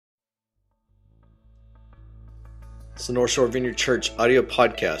It's the North Shore Vineyard Church audio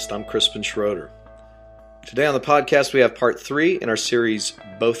podcast. I'm Crispin Schroeder. Today on the podcast, we have part 3 in our series,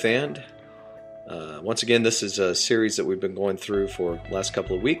 Both And. Once again, this is a series that we've been going through for the last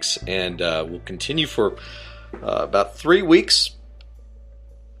couple of weeks, and we'll continue for about 3 weeks.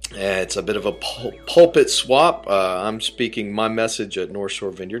 It's a bit of a pulpit swap. I'm speaking my message at North Shore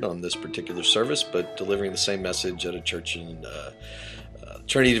Vineyard on this particular service, but delivering the same message at a church in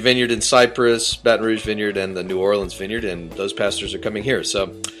Trinity Vineyard in Cypress, Baton Rouge Vineyard, and the New Orleans Vineyard, and those pastors are coming here.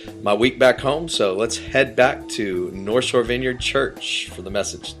 So my week back home, so let's head back to North Shore Vineyard Church for the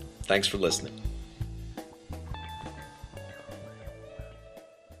message. Thanks for listening.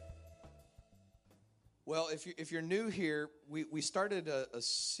 Well, if you're new here, we started a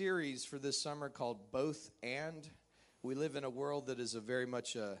series for this summer called Both And. We live in a world that is a very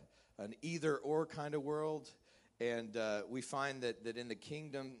much an either-or kind of world. And we find that in the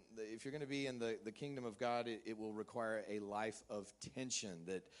kingdom, if you're going to be in the kingdom of God, it will require a life of tension,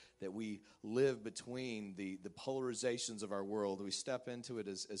 that we live between the polarizations of our world. We step into it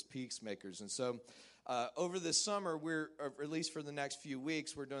as peacemakers. And so over this summer, or at least for the next few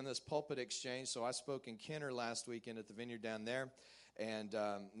weeks, we're doing this pulpit exchange. So I spoke in Kenner last weekend at the vineyard down there. And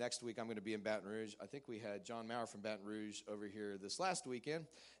next week I'm going to be in Baton Rouge. I think we had John Maurer from Baton Rouge over here this last weekend,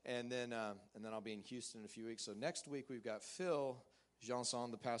 and then I'll be in Houston in a few weeks. So next week we've got Phil Janson,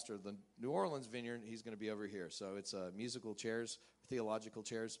 the pastor of the New Orleans Vineyard. He's going to be over here. So it's musical chairs, theological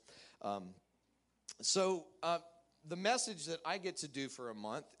chairs. So the message that I get to do for a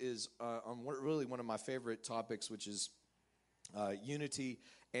month is on really one of my favorite topics, which is unity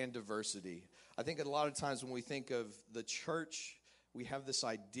and diversity. I think a lot of times when we think of the church, we have this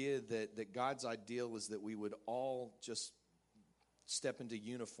idea that God's ideal is that we would all just step into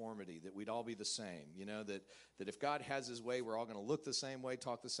uniformity, that we'd all be the same, that if God has his way, we're all going to look the same way,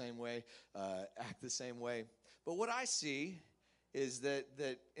 talk the same way, act the same way. But what I see is that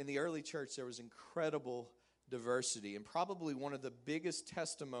in the early church, there was incredible diversity, and probably one of the biggest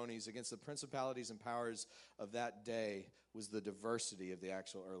testimonies against the principalities and powers of that day was the diversity of the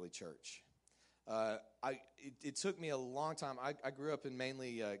actual early church. It took me a long time. I grew up in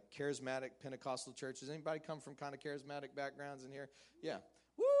mainly charismatic Pentecostal churches. Anybody come from kind of charismatic backgrounds in here? Yeah.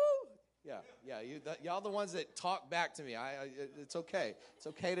 Woo! Yeah. Y'all the ones that talk back to me. It's okay. It's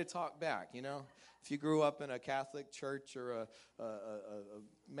okay to talk back, If you grew up in a Catholic church or a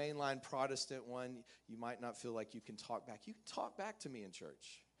mainline Protestant one, you might not feel like you can talk back. You can talk back to me in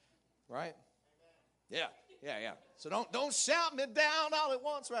church, right? Yeah. So don't shout me down all at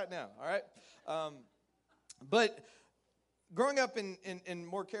once right now, all right? But growing up in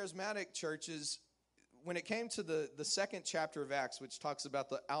more charismatic churches, when it came to the second chapter of Acts, which talks about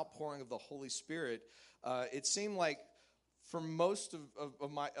the outpouring of the Holy Spirit, it seemed like for most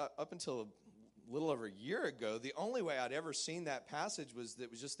of my, up until a little over a year ago, the only way I'd ever seen that passage was that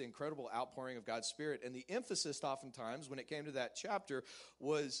it was just the incredible outpouring of God's Spirit. And the emphasis oftentimes when it came to that chapter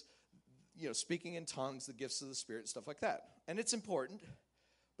was speaking in tongues, the gifts of the Spirit, stuff like that. And it's important.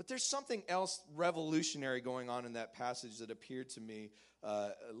 But there's something else revolutionary going on in that passage that appeared to me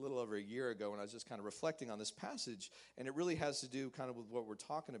a little over a year ago when I was just kind of reflecting on this passage, and it really has to do kind of with what we're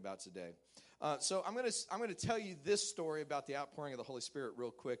talking about today. So I'm going to tell you this story about the outpouring of the Holy Spirit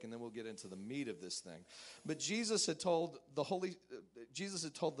real quick, and then we'll get into the meat of this thing. But Jesus had told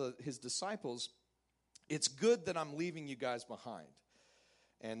his disciples, "It's good that I'm leaving you guys behind."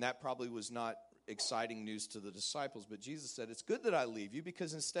 And that probably was not exciting news to the disciples, but Jesus said, it's good that I leave you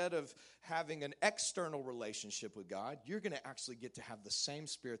because instead of having an external relationship with God, you're going to actually get to have the same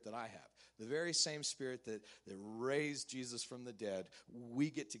Spirit that I have. The very same Spirit that raised Jesus from the dead, we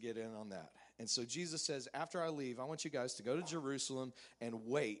get to get in on that. And so Jesus says, after I leave, I want you guys to go to Jerusalem and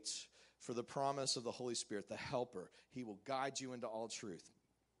wait for the promise of the Holy Spirit, the Helper. He will guide you into all truth.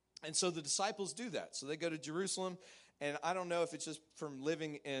 And so the disciples do that. So they go to Jerusalem. And I don't know if it's just from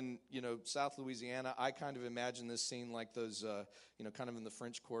living in, South Louisiana. I kind of imagine this scene like those, kind of in the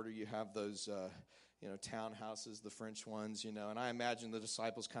French Quarter, you have those, townhouses, the French ones, and I imagine the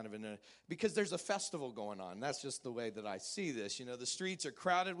disciples kind of because there's a festival going on. That's just the way that I see this. The streets are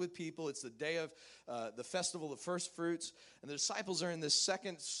crowded with people. It's the day of the festival of first fruits. And the disciples are in this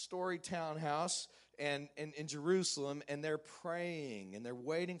second-story townhouse and in Jerusalem, and they're praying, and they're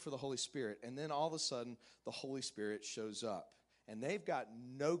waiting for the Holy Spirit. And then all of a sudden, the Holy Spirit shows up. And they've got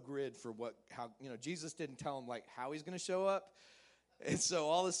no grid for how Jesus didn't tell them, how he's going to show up. And so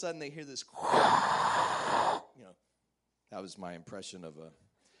all of a sudden, they hear this, that was my impression of a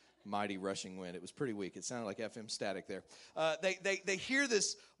mighty rushing wind. It was pretty weak. It sounded like FM static there. They hear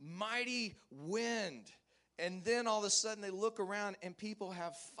this mighty wind. And then all of a sudden they look around and people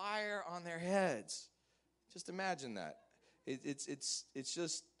have fire on their heads. Just imagine that. It's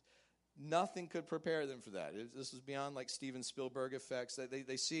just nothing could prepare them for that. This was beyond like Steven Spielberg effects.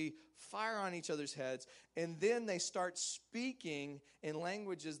 They see fire on each other's heads, and then they start speaking in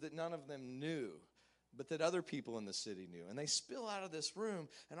languages that none of them knew, but that other people in the city knew. And they spill out of this room,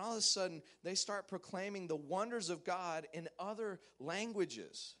 and all of a sudden, they start proclaiming the wonders of God in other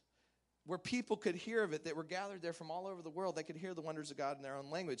languages, where people could hear of it that were gathered there from all over the world. They could hear the wonders of God in their own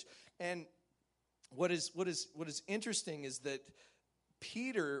language. And what is interesting is that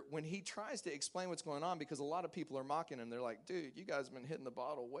Peter, when he tries to explain what's going on, because a lot of people are mocking him, they're like, dude, you guys have been hitting the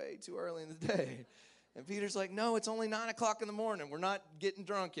bottle way too early in the day. And Peter's like, no, it's only 9 o'clock in the morning. We're not getting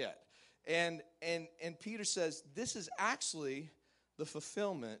drunk yet. And Peter says, this is actually the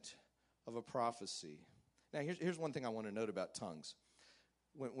fulfillment of a prophecy. Now, here's one thing I want to note about tongues.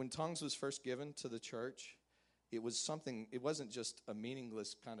 When tongues was first given to the church, it wasn't just a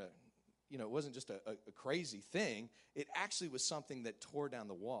meaningless kind of, it wasn't just a crazy thing. It actually was something that tore down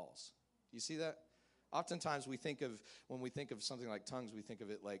the walls. You see that? Oftentimes when we think of something like tongues, we think of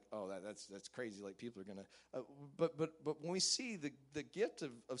it like, oh, that's crazy, like people are going to, but when we see the gift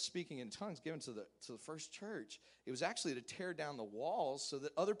of speaking in tongues given to the first church, it was actually to tear down the walls so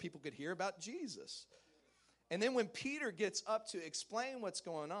that other people could hear about Jesus. And then when Peter gets up to explain what's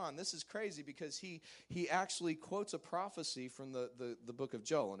going on, this is crazy because he actually quotes a prophecy from the book of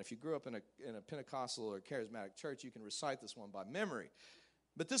Joel. And if you grew up in a Pentecostal or charismatic church, you can recite this one by memory.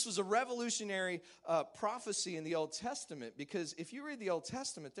 But this was a revolutionary prophecy in the Old Testament, because if you read the Old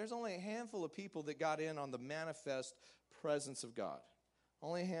Testament, there's only a handful of people that got in on the manifest presence of God.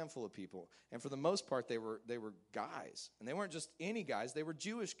 Only a handful of people. And for the most part, they were guys. And they weren't just any guys, they were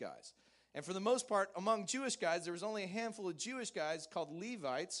Jewish guys. And for the most part, among Jewish guys, there was only a handful of Jewish guys called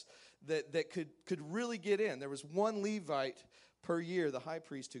Levites that could really get in. There was one Levite per year, the high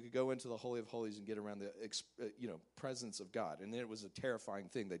priest, who could go into the Holy of Holies and get around the presence of God. And then it was a terrifying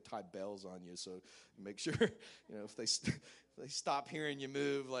thing. They'd tie bells on you, so you make sure, if they stop hearing you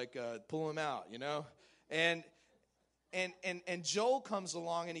move, like pull them out, And Joel comes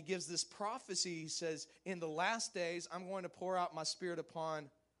along and he gives this prophecy. He says, in the last days, I'm going to pour out my spirit upon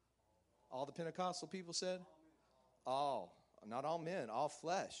all the Pentecostal people said? All. Not all men, all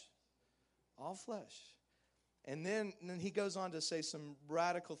flesh. All flesh. And then he goes on to say some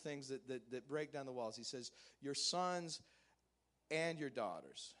radical things that break down the walls. He says, your sons and your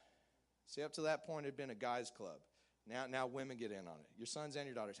daughters. See, up to that point, it had been a guys' club. Now women get in on it. Your sons and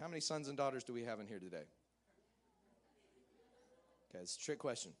your daughters. How many sons and daughters do we have in here today? Okay, it's a trick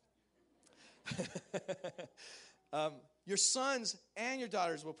question. Your sons and your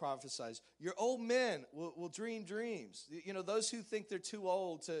daughters will prophesy. Your old men will dream dreams. Those who think they're too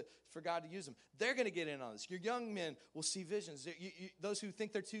old for God to use them, they're going to get in on this. Your young men will see visions. Those who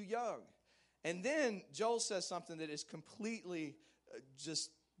think they're too young. And then Joel says something that is completely just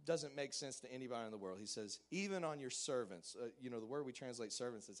doesn't make sense to anybody in the world. He says, even on your servants, the word we translate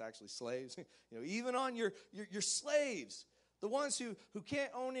servants is actually slaves. Even on your slaves. The ones who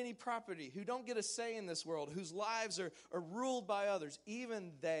can't own any property, who don't get a say in this world, whose lives are ruled by others,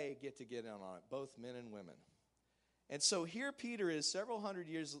 even they get to get in on it, both men and women. And so here Peter is several hundred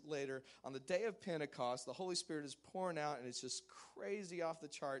years later on the day of Pentecost. The Holy Spirit is pouring out, and it's just crazy off the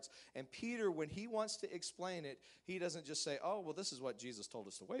charts. And Peter, when he wants to explain it, he doesn't just say, oh, well, this is what Jesus told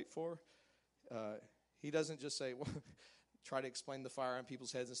us to wait for. He doesn't just say, well, try to explain the fire on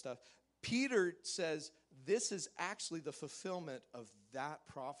people's heads and stuff. Peter says this is actually the fulfillment of that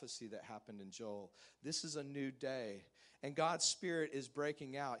prophecy that happened in Joel. This is a new day, and God's Spirit is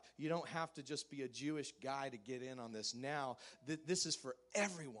breaking out. You don't have to just be a Jewish guy to get in on this now. This is for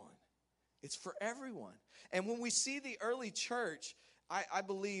everyone. It's for everyone. And when we see the early church, I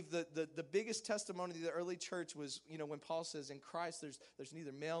believe that the biggest testimony of the early church was, when Paul says in Christ there's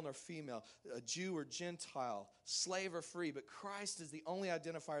neither male nor female, a Jew or Gentile, slave or free, but Christ is the only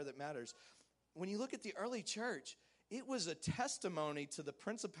identifier that matters. When you look at the early church, it was a testimony to the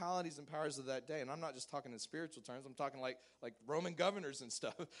principalities and powers of that day. And I'm not just talking in spiritual terms. I'm talking like Roman governors and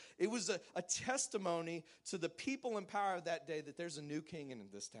stuff. It was a testimony to the people and power of that day that there's a new king in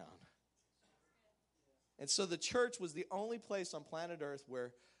this town. And so the church was the only place on planet Earth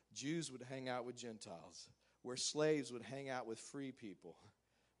where Jews would hang out with Gentiles, where slaves would hang out with free people,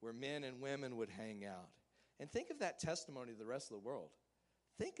 where men and women would hang out. And think of that testimony to the rest of the world.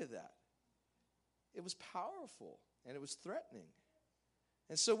 Think of that. It was powerful, and it was threatening.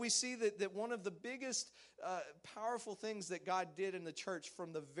 And so we see that one of the biggest powerful things that God did in the church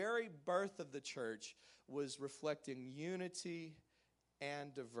from the very birth of the church was reflecting unity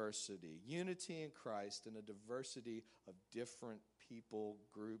and diversity. Unity in Christ and a diversity of different people,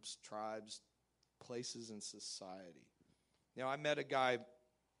 groups, tribes, places in society. Now, I met a guy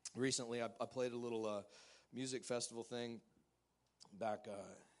recently. I played a little music festival thing back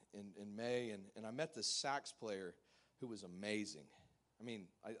in May, and I met this sax player who was amazing. I mean,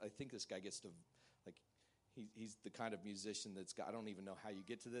 I think this guy gets to, like, he's the kind of musician that's got, I don't even know how you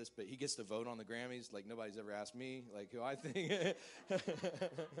get to this, but he gets to vote on the Grammys. Like, nobody's ever asked me, like, who I think.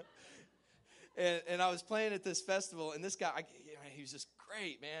 And I was playing at this festival, and this guy, he was just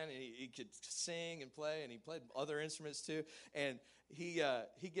great, man. And he could sing and play, and he played other instruments too. And he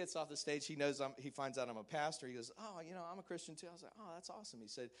gets off the stage. He finds out I'm a pastor. He goes, "Oh, I'm a Christian too." I was like, "Oh, that's awesome." He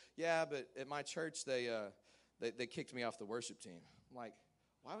said, "Yeah, but at my church they kicked me off the worship team." I'm like,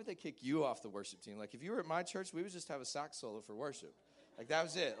 "Why would they kick you off the worship team? Like, if you were at my church, we would just have a sax solo for worship. Like, that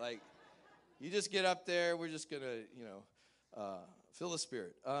was it. Like, you just get up there. We're just gonna, feel the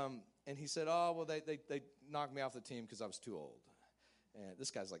Spirit." And he said, "Oh, well, they knocked me off the team because I was too old." And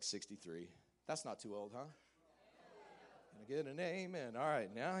this guy's like 63. That's not too old, huh? Can I get an amen? All right,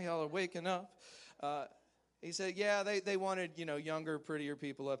 now y'all are waking up. He said, "Yeah, they wanted, younger, prettier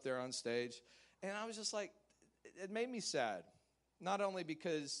people up there on stage." And I was just like, it made me sad. Not only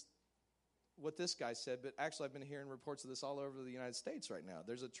because what this guy said, but actually I've been hearing reports of this all over the United States right now.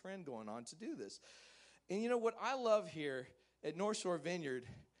 There's a trend going on to do this. And what I love here at North Shore Vineyard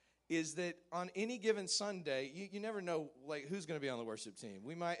is that on any given Sunday, you never know, like, who's going to be on the worship team.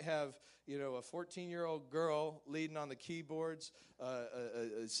 We might have, a 14-year-old girl leading on the keyboards,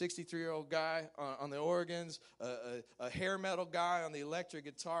 a 63-year-old guy on the organs, a hair metal guy on the electric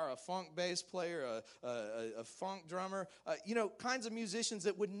guitar, a funk bass player, a funk drummer, kinds of musicians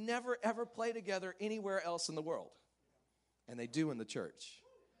that would never, ever play together anywhere else in the world. And they do in the church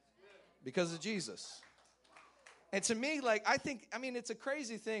because of Jesus. And to me, it's a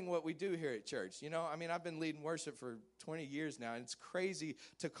crazy thing what we do here at church. I've been leading worship for 20 years now, and it's crazy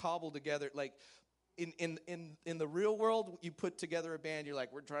to cobble together. Like, in the real world, you put together a band, you're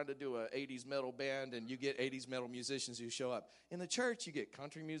like, we're trying to do a 80s metal band, and you get 80s metal musicians who show up. In the church, you get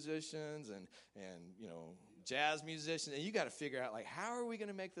country musicians and jazz musicians, and you got to figure out, like, how are we going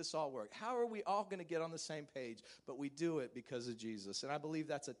to make this all work? How are we all going to get on the same page? But we do it because of Jesus, and I believe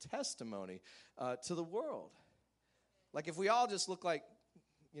that's a testimony to the world. Like, if we all just look like,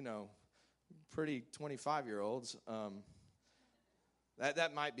 pretty 25-year-olds,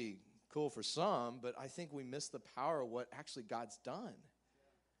 that might be cool for some, but I think we miss the power of what actually God's done.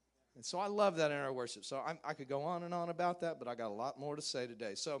 And so I love that in our worship. So I could go on and on about that, but I got a lot more to say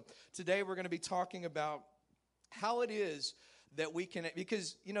today. So today we're going to be talking about how it is that we can,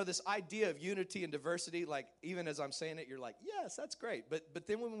 because, this idea of unity and diversity, like, even as I'm saying it, you're like, yes, that's great. But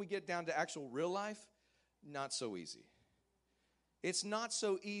then when we get down to actual real life, not so easy. It's not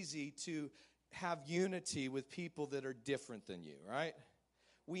so easy to have unity with people that are different than you, right?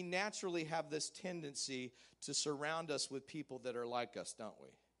 We naturally have this tendency to surround us with people that are like us, don't we?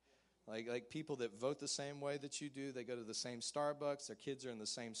 Like people that vote the same way that you do. They go to the same Starbucks. Their kids are in the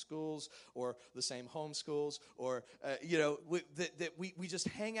same schools or the same home schools. Or, we just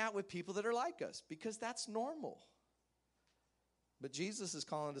hang out with people that are like us because that's normal. But Jesus is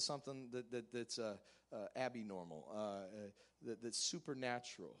calling to something that's abnormal, that's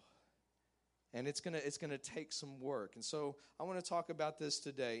supernatural, and it's gonna take some work. And so I want to talk about this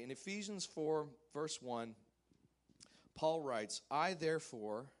today. In Ephesians 4, verse 1, Paul writes, "I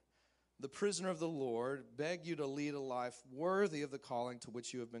therefore, the prisoner of the Lord, beg you to lead a life worthy of the calling to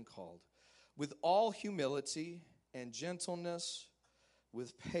which you have been called, with all humility and gentleness,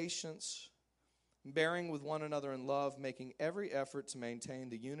 with patience, bearing with one another in love, making every effort to maintain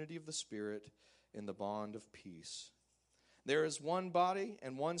the unity of the Spirit in the bond of peace. There is one body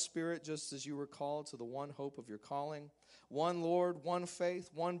and one Spirit, just as you were called to the one hope of your calling, one Lord, one faith,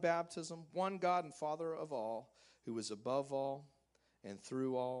 one baptism, one God and Father of all, who is above all and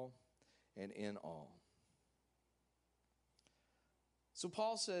through all and in all." So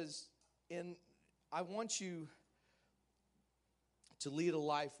Paul says, I want you to lead a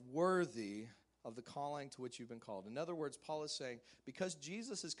life worthy of the calling to which you've been called. In other words, Paul is saying, because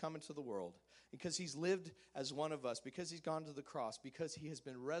Jesus has come into the world, because he's lived as one of us, because he's gone to the cross, because he has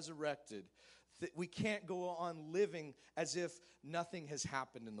been resurrected, we can't go on living as if nothing has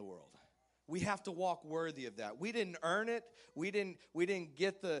happened in the world. We have to walk worthy of that. We didn't earn it. We didn't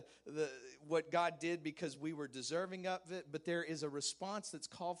get the what God did because we were deserving of it, but there is a response that's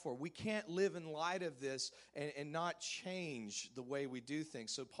called for. We can't live in light of this and not change the way we do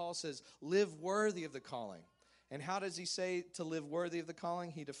things. So Paul says, live worthy of the calling. And how does he say to live worthy of the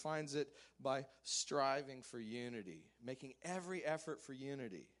calling? He defines it by striving for unity, making every effort for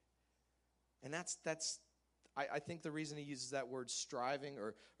unity. And that's I think the reason he uses that word striving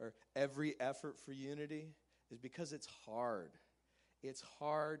or every effort for unity is because it's hard. It's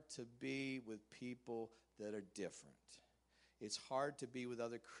hard to be with people that are different. It's hard to be with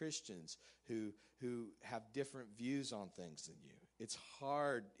other Christians who have different views on things than you. It's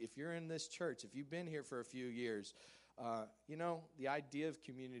hard. If you're in this church, if you've been here for a few years, the idea of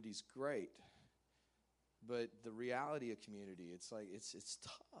community is great. But the reality of community, it's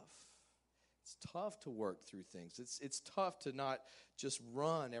tough. It's tough to work through things. It's tough to not just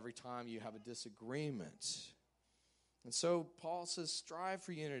run every time you have a disagreement. And so Paul says, strive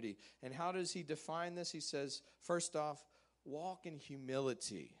for unity. And how does he define this? He says, first off, walk in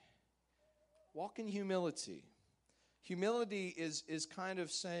humility. Walk in humility. Humility is kind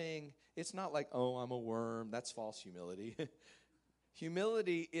of saying, it's not like, oh, I'm a worm. That's false humility.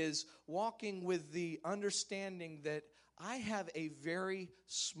 Humility is walking with the understanding that I have a very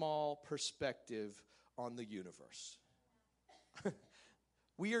small perspective on the universe.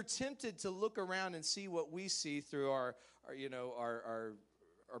 We are tempted to look around and see what we see through our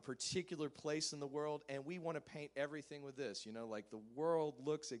particular place in the world, and we want to paint everything with this. Like the world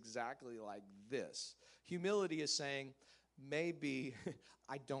looks exactly like this. Humility is saying, maybe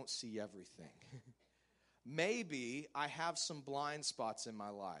I don't see everything. Maybe I have some blind spots in my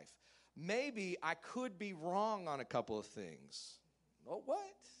life. Maybe I could be wrong on a couple of things. Oh, what?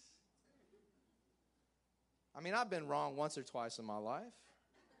 I mean, I've been wrong once or twice in my life,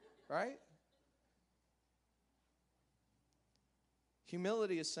 right?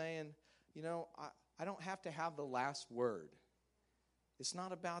 Humility is saying, I don't have to have the last word. It's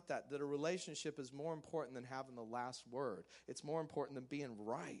not about that. That a relationship is more important than having the last word. It's more important than being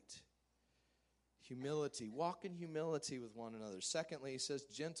right. Humility. Walk in humility with one another. Secondly, he says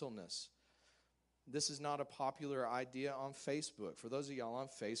gentleness. This is not a popular idea on Facebook. For those of y'all on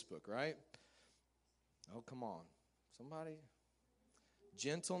Facebook, right? Oh, come on. Somebody?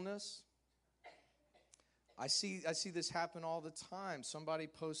 Gentleness. I see this happen all the time. Somebody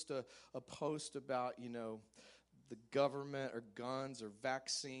post a post about, the government or guns or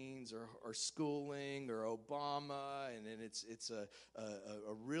vaccines or schooling or Obama, and then it's a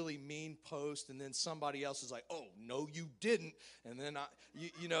really mean post, and then somebody else is like, oh, no, you didn't. And then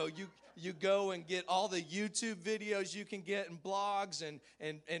you go and get all the YouTube videos you can get and blogs,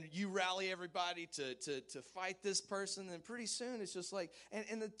 and you rally everybody to fight this person, and pretty soon it's just like,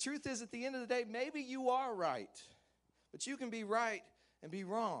 and the truth is, at the end of the day, maybe you are right, but you can be right and be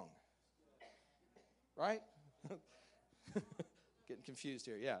wrong, right? Getting confused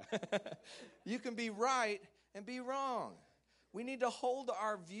here, yeah. You can be right and be wrong. We need to hold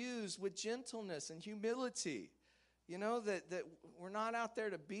our views with gentleness and humility. That we're not out there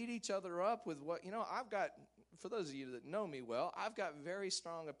to beat each other up with what, I've got, for those of you that know me well, I've got very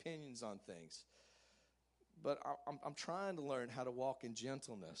strong opinions on things. But I'm trying to learn how to walk in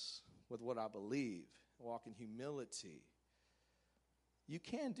gentleness with what I believe, walk in humility. You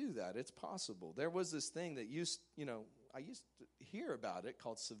can do that. It's possible. There was this thing that I used to hear about it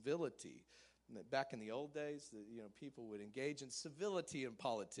called civility. Back in the old days, people would engage in civility in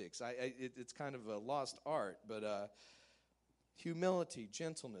politics. It's kind of a lost art, but humility,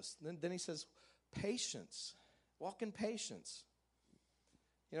 gentleness. Then he says patience. Walk in patience.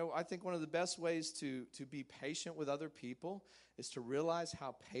 I think one of the best ways to be patient with other people is to realize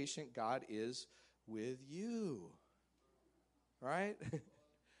how patient God is with you. Right?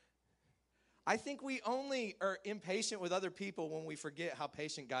 I think we only are impatient with other people when we forget how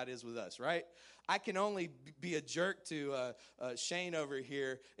patient God is with us, right? I can only be a jerk to Shane over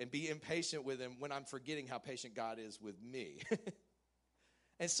here and be impatient with him when I'm forgetting how patient God is with me.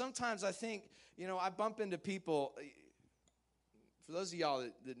 And sometimes I think, I bump into people, for those of y'all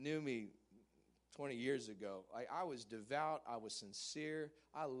that knew me 20 years ago, I was devout, I was sincere,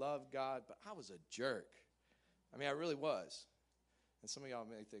 I loved God, but I was a jerk. I mean, I really was. And some of y'all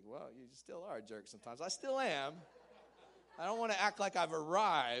may think, well, you still are a jerk sometimes. I still am. I don't want to act like I've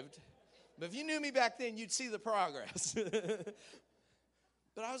arrived. But if you knew me back then, you'd see the progress.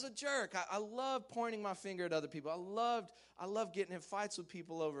 But I was a jerk. I loved pointing my finger at other people. I loved getting in fights with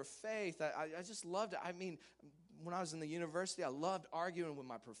people over faith. I just loved it. I mean, when I was in the university, I loved arguing with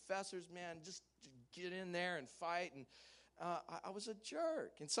my professors, man, just get in there and fight. And I was a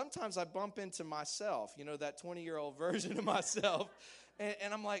jerk. And sometimes I bump into myself, that 20-year-old version of myself.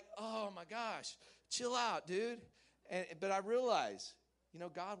 And I'm like, oh, my gosh, chill out, dude. But I realize,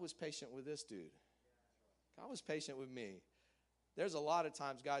 God was patient with this dude. God was patient with me. There's a lot of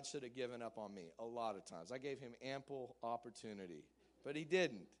times God should have given up on me. A lot of times. I gave him ample opportunity. But he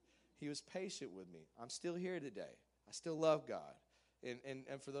didn't. He was patient with me. I'm still here today. I still love God.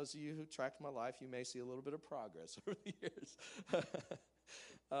 And for those of you who tracked my life, you may see a little bit of progress over the years.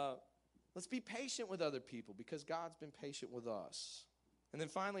 Let's be patient with other people because God's been patient with us. And then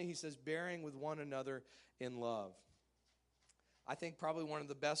finally, he says, bearing with one another in love. I think probably one of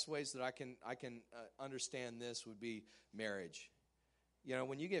the best ways that I can understand this would be marriage. You know,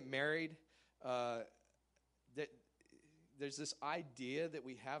 when you get married, there's this idea that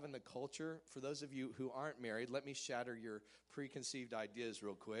we have in the culture. For those of you who aren't married, let me shatter your preconceived ideas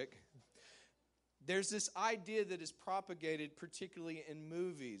real quick. There's this idea that is propagated particularly in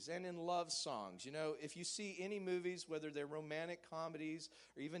movies and in love songs. You know, if you see any movies, whether they're romantic comedies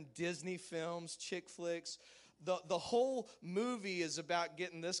or even Disney films, chick flicks, the whole movie is about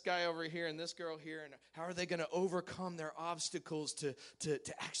getting this guy over here and this girl here, and how are they going to overcome their obstacles to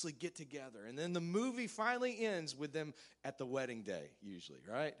actually get together. And then the movie finally ends with them at the wedding day, usually,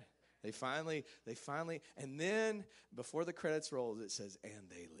 right? They finally, and then before the credits roll, it says, and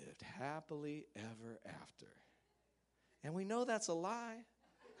they lived happily ever after. And we know that's a lie.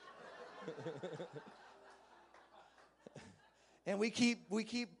 And we keep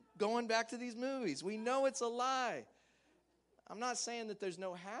going back to these movies. We know it's a lie. I'm not saying that there's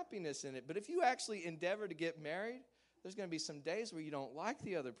no happiness in it, but if you actually endeavor to get married, there's going to be some days where you don't like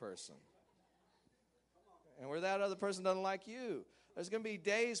the other person. And where that other person doesn't like you. There's going to be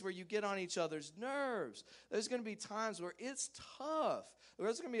days where you get on each other's nerves. There's going to be times where it's tough.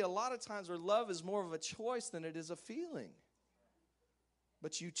 There's going to be a lot of times where love is more of a choice than it is a feeling.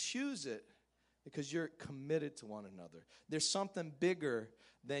 But you choose it because you're committed to one another. There's something bigger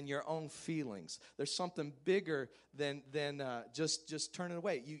than your own feelings. There's something bigger than just turning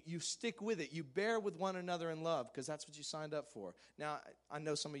away. You stick with it. You bear with one another in love because that's what you signed up for. Now, I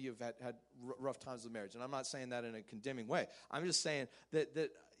know some of you have had rough times with marriage, and I'm not saying that in a condemning way. I'm just saying that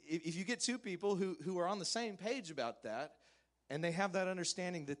if you get two people who are on the same page about that, and they have that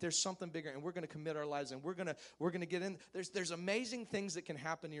understanding that there's something bigger, and we're going to commit our lives, and we're going to get in. There's amazing things that can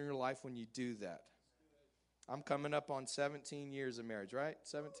happen in your life when you do that. I'm coming up on 17 years of marriage, right?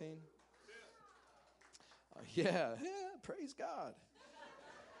 17? Yeah, praise God.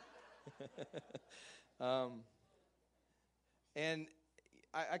 And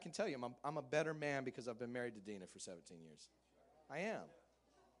I can tell you, I'm a better man because I've been married to Dina for 17 years. I am.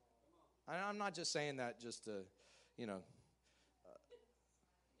 I'm not just saying that just to,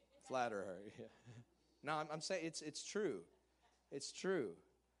 flatter her. Yeah. No, I'm saying it's true. It's true.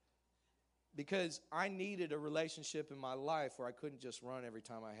 Because I needed a relationship in my life where I couldn't just run every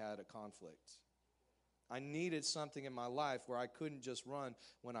time I had a conflict. I needed something in my life where I couldn't just run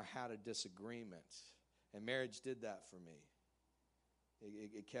when I had a disagreement. And marriage did that for me.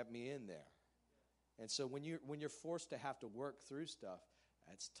 It kept me in there. And so when you're forced to have to work through stuff,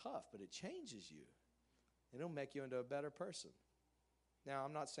 that's tough, but it changes you. It'll make you into a better person. Now,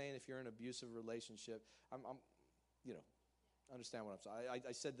 I'm not saying if you're in an abusive relationship, understand what I'm saying.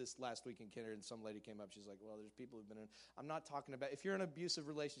 I said this last week in Kenner, and some lady came up. She's like, well, there's people who've been in. I'm not talking about, if you're in an abusive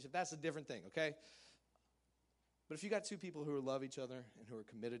relationship, that's a different thing, okay? But if you got two people who love each other and who are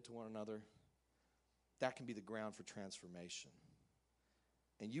committed to one another, that can be the ground for transformation.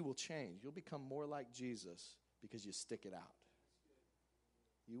 And you will change. You'll become more like Jesus because you stick it out.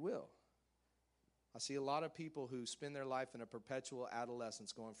 You will. I see a lot of people who spend their life in a perpetual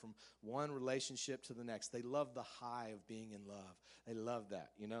adolescence going from one relationship to the next. They love the high of being in love. They love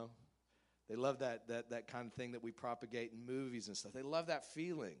that, They love that kind of thing that we propagate in movies and stuff. They love that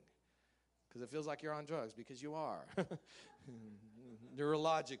feeling because it feels like you're on drugs because you are.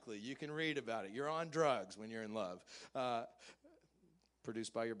 Neurologically, you can read about it. You're on drugs when you're in love.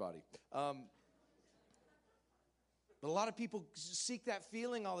 Produced by your body. But a lot of people seek that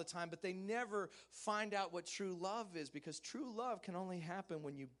feeling all the time, but they never find out what true love is, because true love can only happen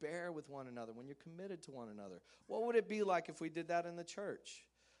when you bear with one another, when you're committed to one another. What would it be like if we did that in the church?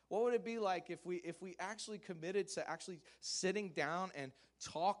 What would it be like if we actually committed to actually sitting down and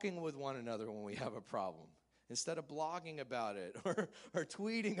talking with one another when we have a problem, instead of blogging about it or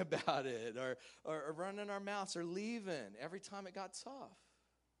tweeting about it or running our mouths or leaving every time it got tough?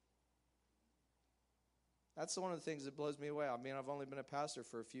 That's one of the things that blows me away. I mean, I've only been a pastor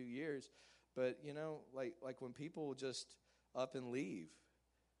for a few years, but, like when people just up and leave,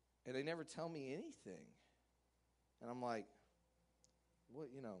 and they never tell me anything. And I'm like, what,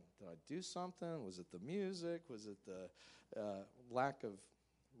 did I do something? Was it the music? Was it the lack of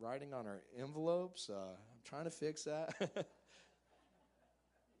writing on our envelopes? I'm trying to fix that.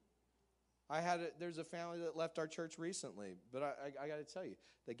 There's a family that left our church recently, but I got to tell you,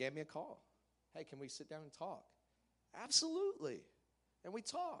 they gave me a call. Hey, can we sit down and talk? Absolutely. And we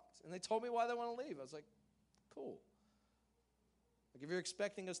talked. And they told me why they want to leave. I was like, cool. Like if you're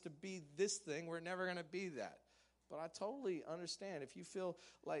expecting us to be this thing, we're never going to be that. But I totally understand. If you feel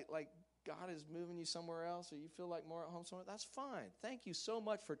like God is moving you somewhere else, or you feel like more at home somewhere, that's fine. Thank you so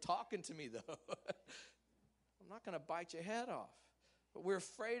much for talking to me, though. I'm not going to bite your head off. But we're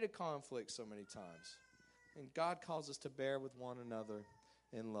afraid of conflict so many times. And God calls us to bear with one another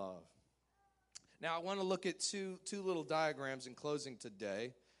in love. Now, I want to look at two little diagrams in closing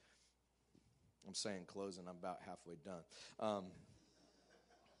today. I'm saying closing. I'm about halfway done.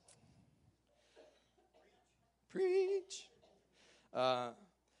 Preach.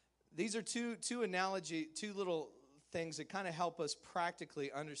 These are two little things that kind of help us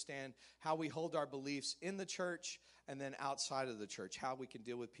practically understand how we hold our beliefs in the church and then outside of the church, how we can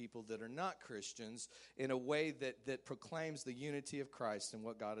deal with people that are not Christians in a way that proclaims the unity of Christ and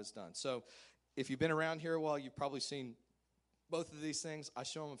what God has done. So if you've been around here a while, you've probably seen both of these things. I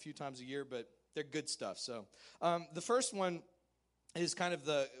show them a few times a year, but they're good stuff. So the first one is kind of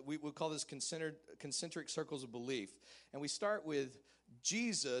we call this concentric circles of belief. And we start with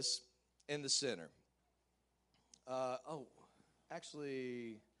Jesus in the center.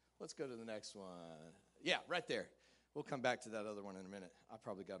 Actually, let's go to the next one. Yeah, right there. We'll come back to that other one in a minute. I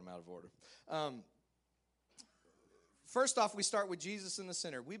probably got them out of order. First off, we start with Jesus in the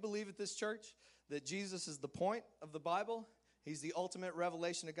center. We believe at this church that Jesus is the point of the Bible. He's the ultimate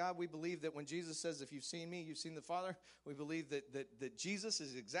revelation of God. We believe that when Jesus says, if you've seen me, you've seen the Father. We believe that Jesus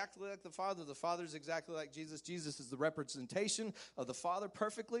is exactly like the Father is exactly like Jesus. Jesus is the representation of the Father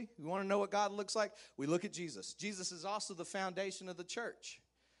perfectly. You want to know what God looks like? We look at Jesus. Jesus is also the foundation of the church.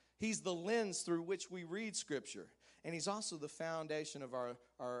 He's the lens through which we read Scripture. And he's also the foundation of our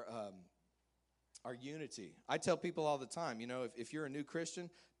unity. I tell people all the time, if you're a new Christian,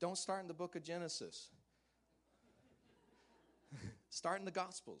 don't start in the book of Genesis. Start in the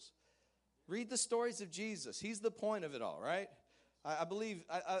Gospels. Read the stories of Jesus. He's the point of it all, right? I believe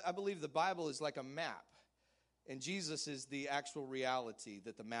the Bible is like a map, and Jesus is the actual reality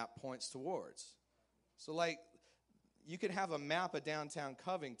that the map points towards. So, you could have a map of downtown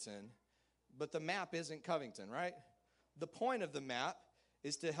Covington, but the map isn't Covington, right? The point of the map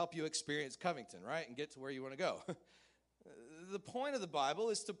is to help you experience Covington, right, and get to where you want to go. The point of the Bible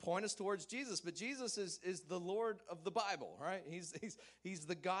is to point us towards Jesus, but Jesus is the Lord of the Bible, right? He's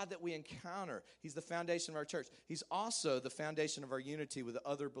the God that we encounter. He's the foundation of our church. He's also the foundation of our unity with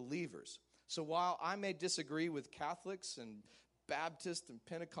other believers. So while I may disagree with Catholics and Baptists and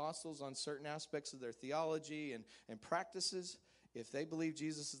Pentecostals on certain aspects of their theology and practices, if they believe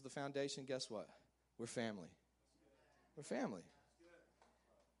Jesus is the foundation, guess what? We're family. We're family.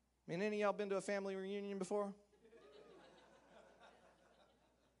 I mean, any of y'all been to a family reunion before?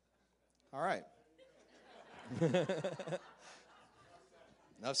 All right.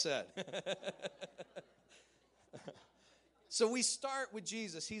 Enough said. So we start with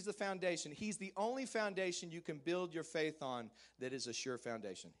Jesus. He's the foundation. He's the only foundation you can build your faith on that is a sure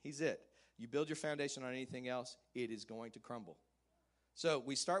foundation. He's it. You build your foundation on anything else, it is going to crumble. So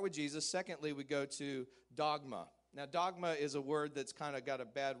we start with Jesus. Secondly, we go to dogma. Now, dogma is a word that's kind of got a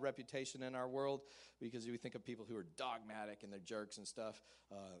bad reputation in our world because we think of people who are dogmatic and they're jerks and stuff,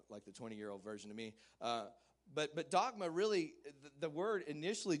 like the 20-year-old version of me. But dogma really, the word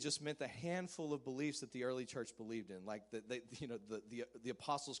initially just meant the handful of beliefs that the early church believed in, like the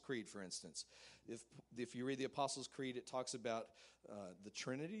Apostles' Creed, for instance. If you read the Apostles' Creed, it talks about the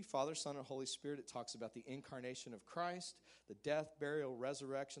Trinity, Father, Son, and Holy Spirit. It talks about the incarnation of Christ, the death, burial,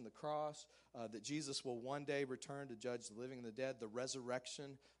 resurrection, the cross, that Jesus will one day return to judge the living and the dead, the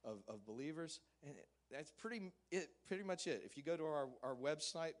resurrection of believers. And that's pretty much it. If you go to our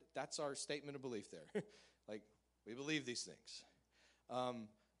website, that's our statement of belief there. We believe these things.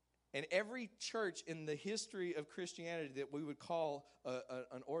 And every church in the history of Christianity that we would call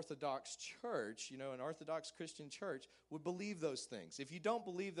an Orthodox church, an Orthodox Christian church, would believe those things. If you don't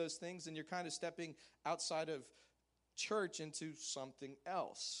believe those things, then you're kind of stepping outside of church into something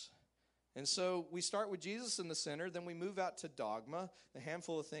else. And so we start with Jesus in the center, then we move out to dogma, the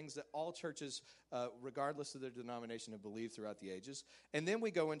handful of things that all churches, regardless of their denomination, have believed throughout the ages. And then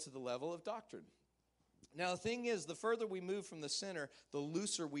we go into the level of doctrine. Now, the thing is, the further we move from the center, the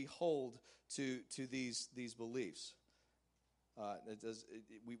looser we hold to these beliefs.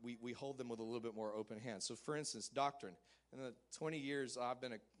 We hold them with a little bit more open hand. So, for instance, doctrine. In the 20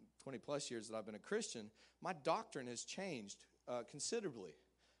 plus years that I've been a Christian, my doctrine has changed considerably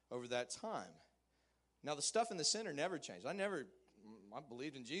over that time. Now, the stuff in the center never changed. I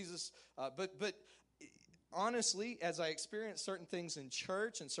believed in Jesus, but honestly, as I experienced certain things in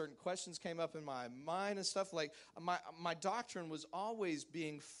church and certain questions came up in my mind and stuff, like my doctrine was always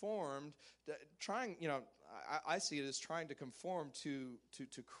being formed, I see it as trying to conform to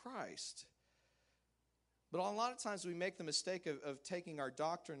Christ. But a lot of times we make the mistake of taking our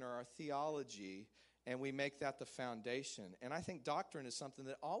doctrine or our theology and we make that the foundation. And I think doctrine is something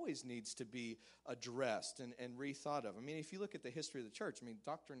that always needs to be addressed and rethought of. I mean, if you look at the history of the church, I mean,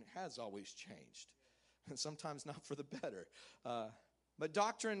 doctrine has always changed, and sometimes not for the better. But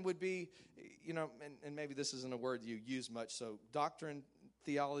doctrine would be, and maybe this isn't a word you use much, so doctrine,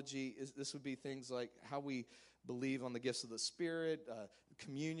 theology, this would be things like how we believe on the gifts of the Spirit,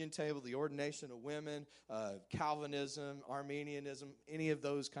 communion table, the ordination of women, Calvinism, Arminianism, any of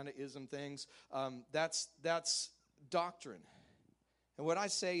those kind of ism things. That's doctrine. And what I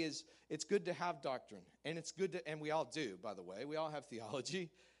say is it's good to have doctrine, and it's good to, and we all do, by the way. We all have theology.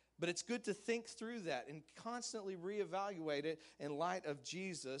 But it's good to think through that and constantly reevaluate it in light of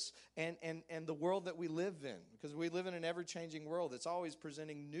Jesus and the world that we live in. Because we live in an ever-changing world. It's always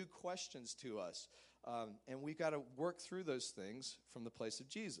presenting new questions to us. And we've got to work through those things from the place of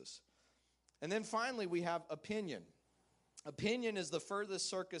Jesus. And then finally, we have opinion. Opinion is the furthest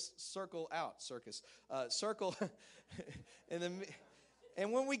circle out. Circle.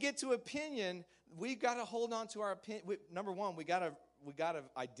 And when we get to opinion, we've got to hold on to our opinion. Number one, we got to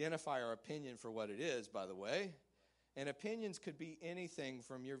identify our opinion for what it is, by the way. And opinions could be anything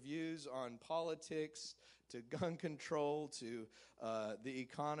from your views on politics to gun control to the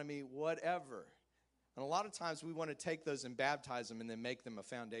economy, whatever. And a lot of times we want to take those and baptize them and then make them a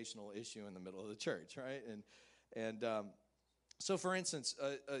foundational issue in the middle of the church, right? And so, for instance,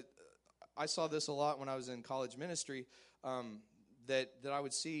 I saw this a lot when I was in college ministry, that I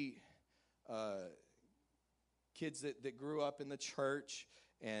would see kids that grew up in the church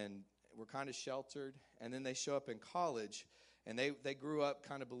and were kind of sheltered, and then they show up in college, and they grew up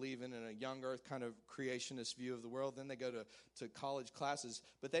kind of believing in a young earth kind of creationist view of the world. Then they go to college classes,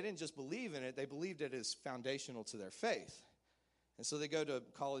 but they didn't just believe in it, they believed it as foundational to their faith. And so they go to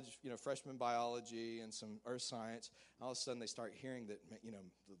college, freshman biology and some earth science, and all of a sudden they start hearing that,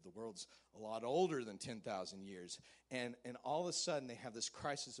 the world's a lot older than 10,000 years. And all of a sudden they have this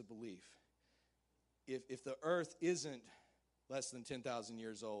crisis of belief. If the earth isn't less than 10,000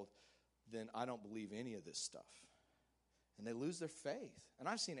 years old, then I don't believe any of this stuff. And they lose their faith. And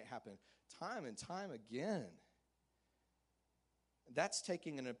I've seen it happen time and time again. That's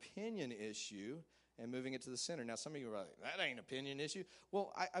taking an opinion issue and moving it to the center. Now, some of you are like, that ain't an opinion issue.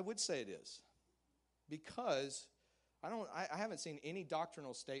 Well, I would say it is. Because I haven't seen any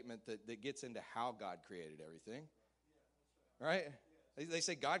doctrinal statement that gets into how God created everything. Right? They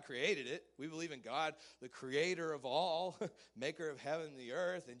say God created it. We believe in God, the creator of all, maker of heaven and the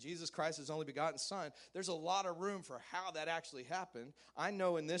earth, and Jesus Christ, his only begotten Son. There's a lot of room for how that actually happened. I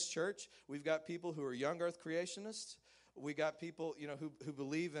know in this church, we've got people who are young earth creationists. We got people, who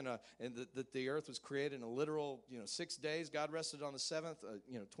believe in that the earth was created in a literal, 6 days. God rested on the seventh,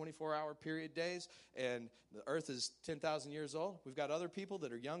 24-hour period days, and the earth is 10,000 years old. We've got other people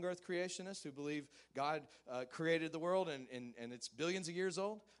that are young earth creationists who believe God created the world and it's billions of years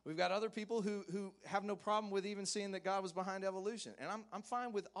old. We've got other people who have no problem with even seeing that God was behind evolution. And I'm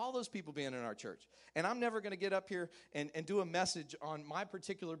fine with all those people being in our church. And I'm never going to get up here and do a message on my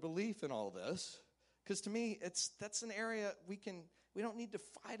particular belief in all this. Because to me, that's an area we don't need to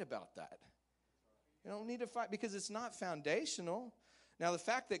fight about that. You don't need to fight because it's not foundational. Now, the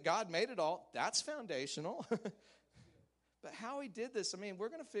fact that God made it all, that's foundational. But how he did this, we're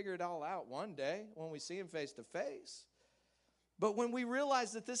going to figure it all out one day when we see him face to face. But when we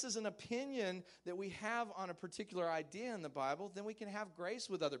realize that this is an opinion that we have on a particular idea in the Bible, then we can have grace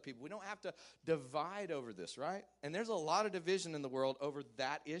with other people. We don't have to divide over this, right? And there's a lot of division in the world over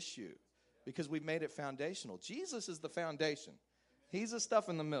that issue. Because we've made it foundational. Jesus is the foundation. He's the stuff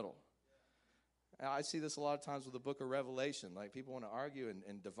in the middle. I see this a lot of times with the book of Revelation. Like, people want to argue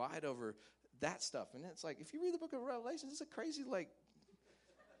and divide over that stuff. And it's like, if you read the book of Revelation, it's a crazy,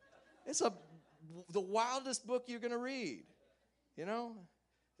 the wildest book you're going to read.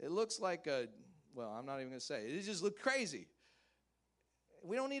 It looks like I'm not even going to say it. It just looks crazy.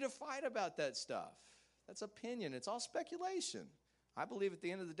 We don't need to fight about that stuff. That's opinion. It's all speculation. I believe at the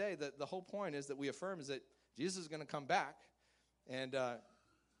end of the day that the whole point is that we affirm is that Jesus is going to come back and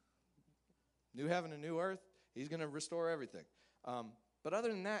new heaven and new earth, he's going to restore everything. But other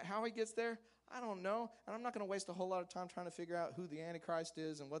than that, how he gets there, I don't know. And I'm not going to waste a whole lot of time trying to figure out who the Antichrist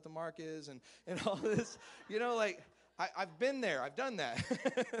is and what the mark is and all this. I've been there. I've done that.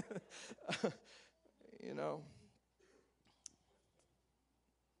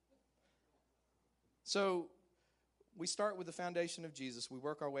 So we start with the foundation of Jesus. We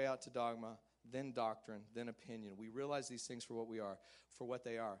work our way out to dogma. then doctrine, then opinion. We realize these things for what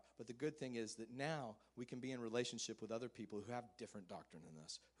they are. But the good thing is that now we can be in relationship with other people who have different doctrine than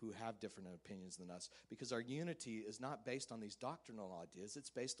us, who have different opinions than us, because our unity is not based on these doctrinal ideas, it's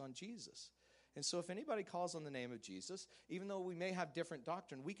based on Jesus. And so if anybody calls on the name of Jesus, even though we may have different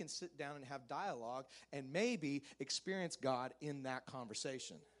doctrine, we can sit down and have dialogue and maybe experience God in that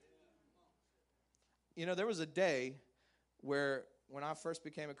conversation. You know, there was a day where when I first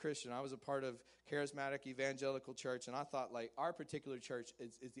became a Christian, I was a part of Charismatic Evangelical Church, and I thought, like, our particular church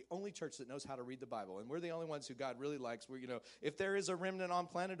is the only church that knows how to read the Bible, and we're the only ones who God really likes. We're, you know, if there is a remnant on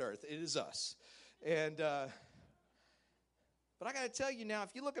planet Earth, it is us. And but I got to tell you now,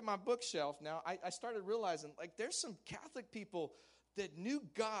 if you look at my bookshelf now, I started realizing, like, there's some Catholic people that knew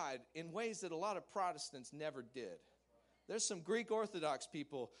God in ways that a lot of Protestants never did. There's some Greek Orthodox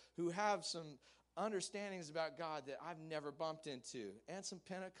people who have some understandings about God that I've never bumped into, and some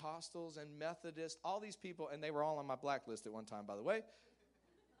Pentecostals and Methodists, all these people, and they were all on my blacklist at one time, by the way.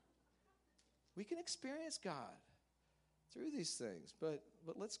 We can experience God through these things, but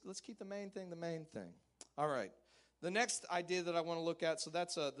let's keep the main thing the main thing. All right. The next idea that I want to look at, so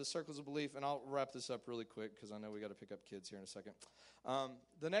that's the circles of belief, and I'll wrap this up really quick because I know we got to pick up kids here in a second.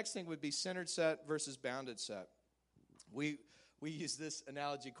 The next thing would be centered set versus bounded set. We use this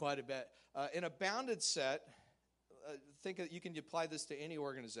analogy quite a bit. In a bounded set, think that you can apply this to any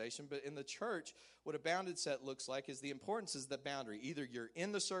organization, but in the church, what a bounded set looks like is the importance is the boundary. Either you're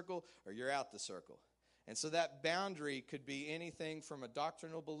in the circle or you're out the circle. And so that boundary could be anything from a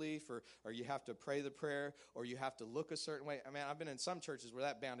doctrinal belief, or you have to pray the prayer, or you have to look a certain way. I mean, I've been in some churches where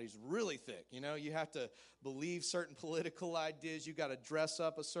that boundary is really thick. You know, you have to believe certain political ideas. You got to dress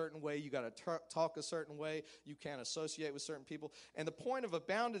up a certain way. You got to talk a certain way. You can't associate with certain people. And the point of a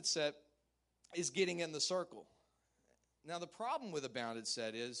bounded set is getting in the circle. Now, the problem with a bounded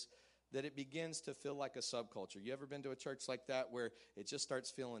set is that it begins to feel like a subculture. You ever been to a church like that where it just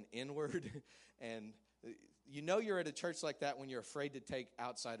starts feeling inward? And you know you're at a church like that when you're afraid to take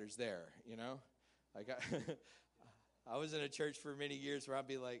outsiders there, you know? Like I was in a church for many years where I'd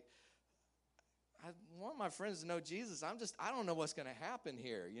be like, I want my friends to know Jesus. I don't know what's going to happen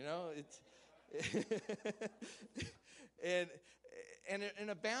here, you know? And in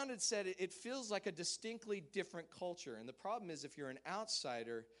a bounded set, it feels like a distinctly different culture. And the problem is if you're an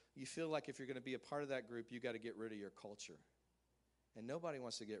outsider, you feel like if you're going to be a part of that group, you got to get rid of your culture. And nobody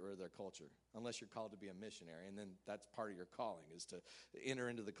wants to get rid of their culture unless you're called to be a missionary. And then that's part of your calling, is to enter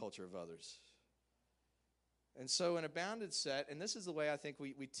into the culture of others. And so in a bounded set, and this is the way I think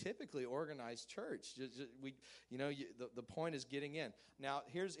we typically organize church. The point is getting in. Now,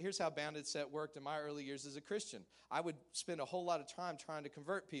 here's how bounded set worked in my early years as a Christian. I would spend a whole lot of time trying to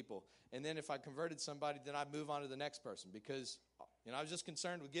convert people. And then if I converted somebody, then I'd move on to the next person because, you know, I was just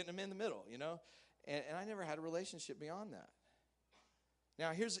concerned with getting them in the middle, you know. And I never had a relationship beyond that.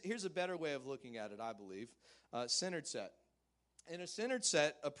 Now, here's a better way of looking at it, I believe. Centered set. In a centered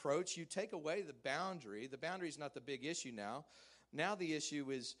set approach, you take away the boundary. The boundary is not the big issue now. Now the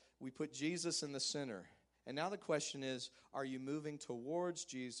issue is we put Jesus in the center. And now the question is, are you moving towards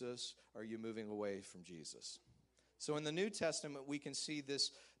Jesus or are you moving away from Jesus? So in the New Testament, we can see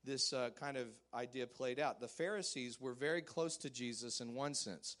this kind of idea played out. The Pharisees were very close to Jesus in one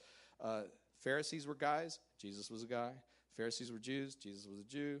sense. Pharisees were guys. Jesus was a guy. Pharisees were Jews. Jesus was a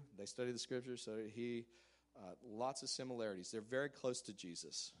Jew. They studied the Scriptures, so did he. Lots of similarities. They're very close to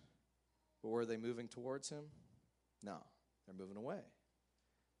Jesus. But were they moving towards him? No, they're moving away.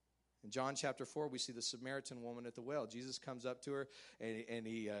 In John chapter 4, we see the Samaritan woman at the well. Jesus comes up to her, and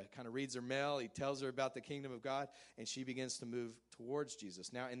he kind of reads her mail. He tells her about the kingdom of God, and she begins to move towards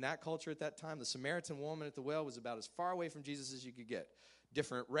Jesus. Now, in that culture at that time, the Samaritan woman at the well was about as far away from Jesus as you could get.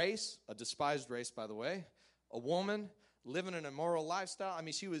 Different race, a despised race, by the way. A woman living an immoral lifestyle. I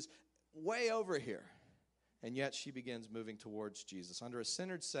mean, she was way over here. And yet she begins moving towards Jesus. Under a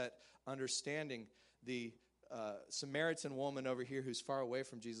centered set, understanding the Samaritan woman over here who's far away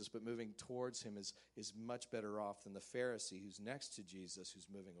from Jesus but moving towards him is much better off than the Pharisee who's next to Jesus who's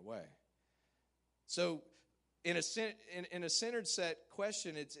moving away. So in a centered set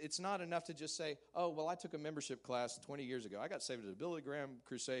question, it's not enough to just say, oh, well, I took a membership class 20 years ago. I got saved at a Billy Graham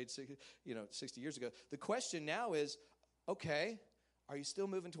crusade 60 years ago. The question now is, okay, are you still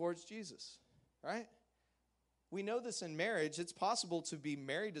moving towards Jesus? Right? We know this in marriage. It's possible to be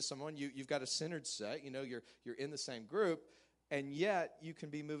married to someone. You've got a centered set. You know, you're in the same group, and yet you can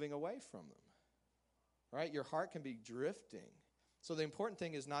be moving away from them. Right? Your heart can be drifting. So the important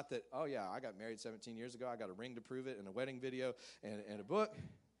thing is not that, oh, yeah, I got married 17 years ago. I got a ring to prove it and a wedding video and a book.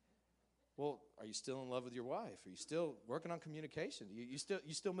 Well, are you still in love with your wife? Are you still working on communication? You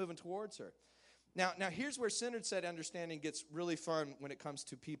still moving towards her? Now here's where centered set understanding gets really fun when it comes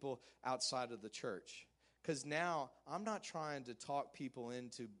to people outside of the church. Because now I'm not trying to talk people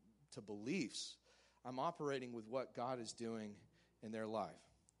into beliefs. I'm operating with what God is doing in their life.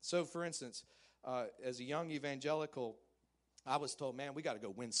 So, for instance, as a young evangelical, I was told, man, we got to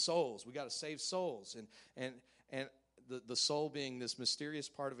go win souls. We got to save souls. And the soul being this mysterious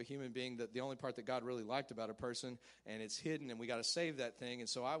part of a human being, that the only part that God really liked about a person, and it's hidden, and we got to save that thing. And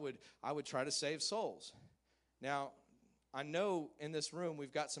so I would try to save souls. Now, I know in this room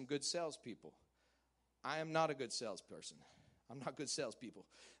we've got some good salespeople. I am not a good salesperson. I'm not good salespeople.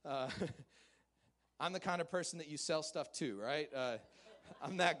 I'm the kind of person that you sell stuff to, right?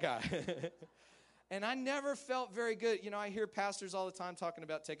 I'm that guy. And I never felt very good. You know, I hear pastors all the time talking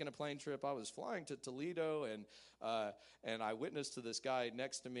about taking a plane trip. I was flying to Toledo, and I witnessed to this guy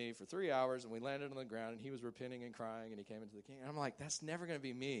next to me for 3 hours, and we landed on the ground, and he was repenting and crying, and he came into the king. And I'm like, that's never going to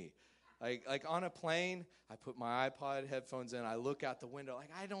be me. Like on a plane, I put my iPod headphones in. I look out the window. Like,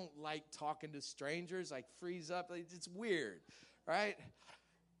 I don't like talking to strangers. I freeze up. It's weird, right?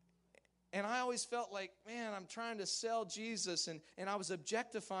 And I always felt like, man, I'm trying to sell Jesus, and I was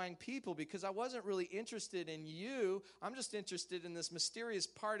objectifying people because I wasn't really interested in you. I'm just interested in this mysterious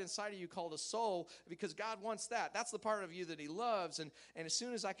part inside of you called a soul, because God wants that. That's the part of you that he loves. And as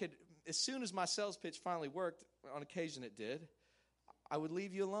soon as my sales pitch finally worked, on occasion it did, I would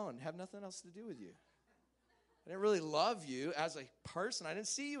leave you alone, have nothing else to do with you. I didn't really love you as a person. I didn't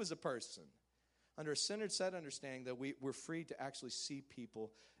see you as a person. Under a centered set understanding that we're free to actually see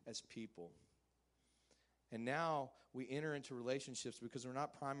people as people. And now we enter into relationships because we're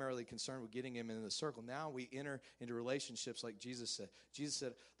not primarily concerned with getting him in the circle. Now we enter into relationships like Jesus said. Jesus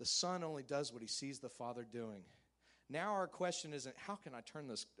said, the Son only does what he sees the Father doing. Now our question isn't, how can I turn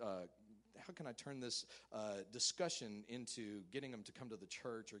this discussion into getting them to come to the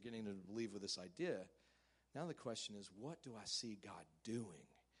church or getting them to believe with this idea? Now the question is, what do I see God doing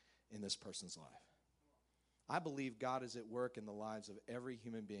in this person's life? I believe God is at work in the lives of every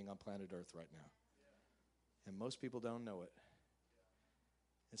human being on planet Earth right now. And most people don't know it.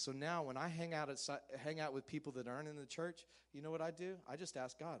 And so now when I hang out with people that aren't in the church, you know what I do? I just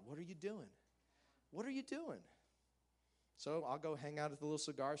ask God, what are you doing? What are you doing? So I'll go hang out at the little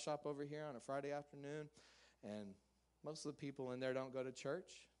cigar shop over here on a Friday afternoon, and most of the people in there don't go to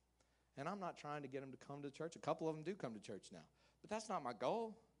church. And I'm not trying to get them to come to church. A couple of them do come to church now. But that's not my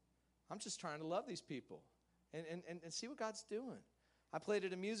goal. I'm just trying to love these people and see what God's doing. I played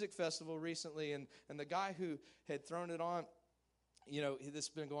at a music festival recently, and the guy who had thrown it on, you know, this has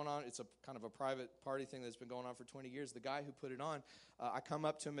been going on. It's a kind of a private party thing that's been going on for 20 years. The guy who put it on, I come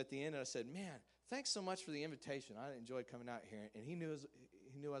up to him at the end, and I said, man, thanks so much for the invitation. I enjoyed coming out here. And he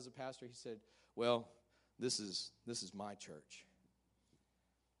knew as a pastor, he said, well, this is my church.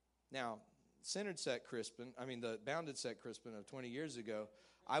 Now, the bounded set Crispin of 20 years ago,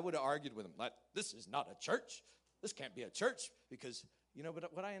 I would have argued with him, like, this is not a church. This can't be a church. Because, you know,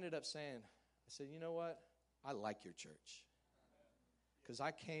 but what I ended up saying, I said, you know what? I like your church. Because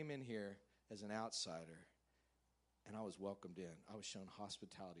I came in here as an outsider, and I was welcomed in. I was shown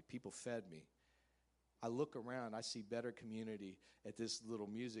hospitality. People fed me. I look around, I see better community at this little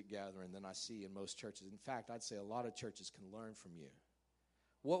music gathering than I see in most churches. In fact, I'd say a lot of churches can learn from you.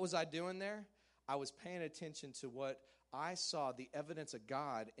 What was I doing there? I was paying attention to what I saw, the evidence of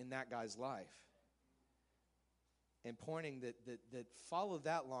God in that guy's life. And pointing that follow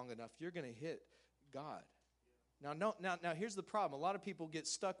that long enough, you're going to hit God. Now, here's the problem. A lot of people get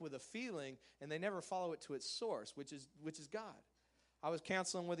stuck with a feeling, and they never follow it to its source, which is God. I was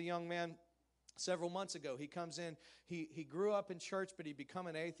counseling with a young man several months ago. He comes in, he grew up in church, but he'd become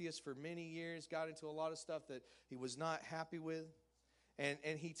an atheist for many years, got into a lot of stuff that he was not happy with.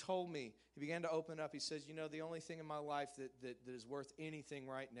 And he told me, he began to open up. He says, you know, the only thing in my life that is worth anything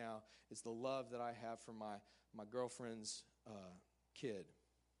right now is the love that I have for my girlfriend's kid.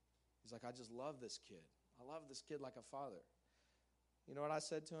 He's like, I just love this kid. I love this kid like a father. You know what I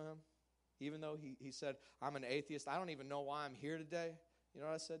said to him? Even though he said, I'm an atheist, I don't even know why I'm here today. You know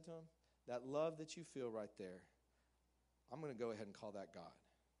what I said to him? That love that you feel right there, I'm going to go ahead and call that God.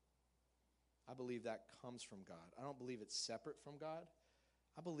 I believe that comes from God. I don't believe it's separate from God.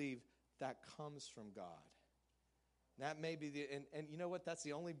 I believe that comes from God. That may be and you know what? That's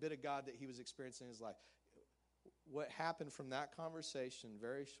the only bit of God that he was experiencing in his life. What happened from that conversation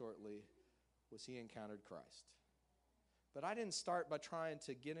very shortly was he encountered Christ. But I didn't start by trying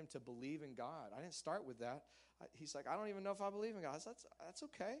to get him to believe in God. I didn't start with that. He's like, I don't even know if I believe in God. That's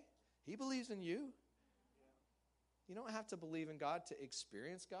okay. He believes in you. You don't have to believe in God to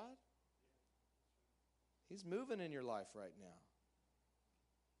experience God. He's moving in your life right now.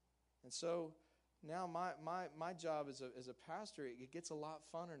 And so now my job as a pastor, it gets a lot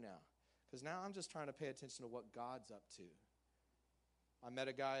funner now. Because now I'm just trying to pay attention to what God's up to. I met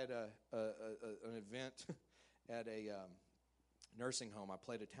a guy at an event at a nursing home. I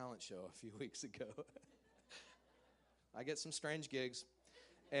played a talent show a few weeks ago. I get some strange gigs.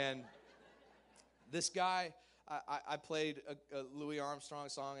 And this guy, I played a Louis Armstrong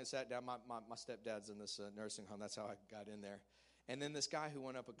song and sat down. My stepdad's in this nursing home. That's how I got in there. And then this guy who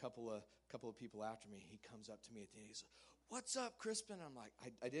went up a couple of people after me, he comes up to me at the end. He says, "What's up, Crispin?" I'm like,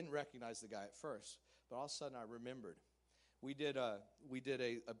 I didn't recognize the guy at first, but all of a sudden I remembered. We did a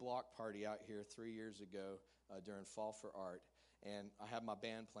block party out here 3 years ago during Fall for Art, and I had my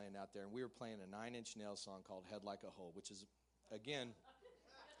band playing out there, and we were playing a Nine Inch Nails song called "Head Like a Hole," which is, again,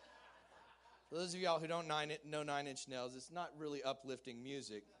 for those of y'all who don't know Nine Inch Nails, it's not really uplifting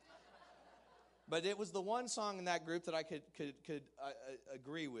music. But it was the one song in that group that I could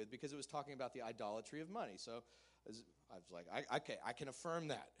agree with, because it was talking about the idolatry of money. So I was like, I can affirm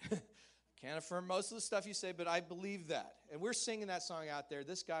that. Can't affirm most of the stuff you say, but I believe that. And we're singing that song out there.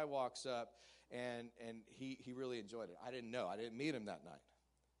 This guy walks up, and he really enjoyed it. I didn't know. I didn't meet him that night.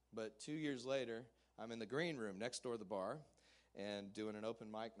 But 2 years later, I'm in the green room next door to the bar and doing an open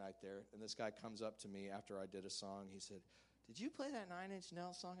mic night there. And this guy comes up to me after I did a song. He said, "Did you play that Nine Inch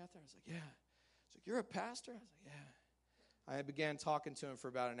Nails song out there?" I was like, "Yeah." He's like, "You're a pastor?" I was like, "Yeah." I began talking to him for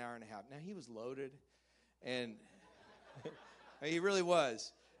about an hour and a half. Now, he was loaded, and he really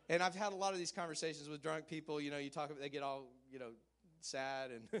was. And I've had a lot of these conversations with drunk people. You know, you talk about, they get all,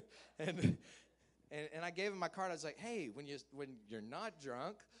 sad, and I gave him my card. I was like, "Hey, when you're not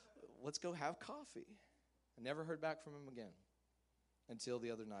drunk, let's go have coffee." I never heard back from him again until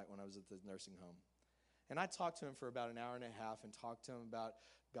the other night when I was at the nursing home. And I talked to him for about an hour and a half and talked to him about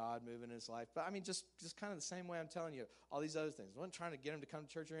God moving in his life. But I mean, just kind of the same way I'm telling you all these other things. I wasn't trying to get him to come to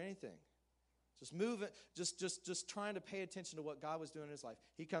church or anything. Just moving, just trying to pay attention to what God was doing in his life.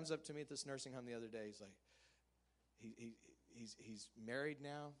 He comes up to me at this nursing home the other day. He's like, he's married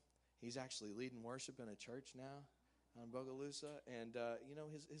now. He's actually leading worship in a church now on Bogalusa, and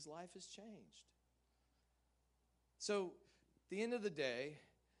his life has changed. So, at the end of the day,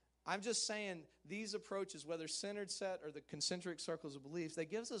 I'm just saying these approaches, whether centered set or the concentric circles of beliefs, they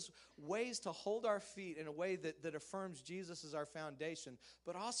gives us ways to hold our feet in a way that affirms Jesus as our foundation,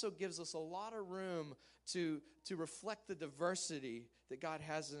 but also gives us a lot of room to reflect the diversity that God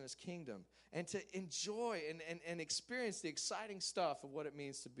has in his kingdom and to enjoy and experience the exciting stuff of what it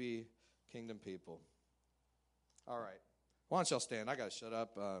means to be kingdom people. All right. Why don't y'all stand? I got to shut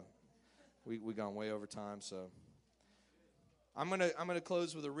up. We gone way over time, so I'm gonna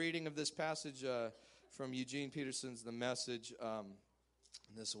close with a reading of this passage from Eugene Peterson's The Message, and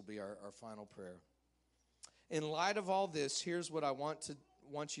this will be our final prayer. In light of all this, here's what I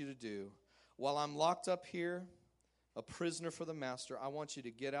want you to do. While I'm locked up here, a prisoner for the master, I want you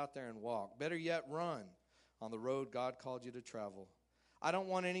to get out there and walk. Better yet, run on the road God called you to travel. I don't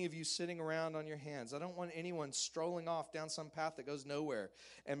want any of you sitting around on your hands. I don't want anyone strolling off down some path that goes nowhere.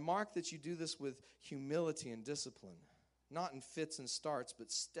 And mark that you do this with humility and discipline. Not in fits and starts,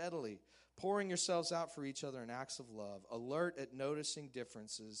 but steadily, pouring yourselves out for each other in acts of love, alert at noticing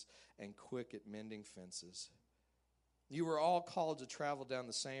differences and quick at mending fences. You were all called to travel down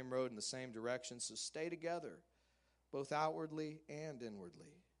the same road in the same direction, so stay together, both outwardly and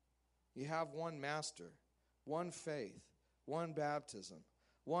inwardly. You have one master, one faith, one baptism,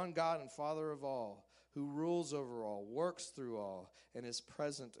 one God and Father of all, who rules over all, works through all, and is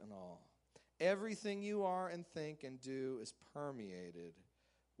present in all. Everything you are and think and do is permeated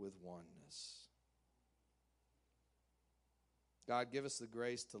with oneness. God, give us the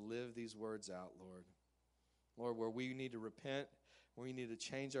grace to live these words out, Lord. Lord, where we need to repent, where we need to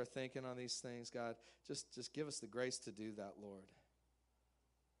change our thinking on these things, God, just give us the grace to do that, Lord.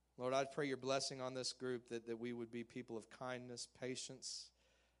 Lord, I pray your blessing on this group, that we would be people of kindness, patience,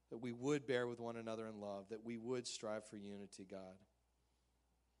 that we would bear with one another in love, that we would strive for unity, God.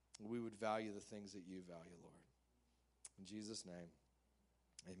 We would value the things that you value, Lord. In Jesus' name,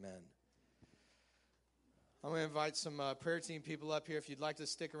 amen. I'm going to invite some prayer team people up here if you'd like to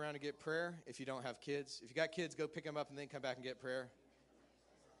stick around and get prayer. If you don't have kids. If you got kids, go pick them up and then come back and get prayer.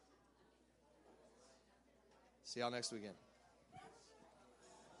 See y'all next weekend.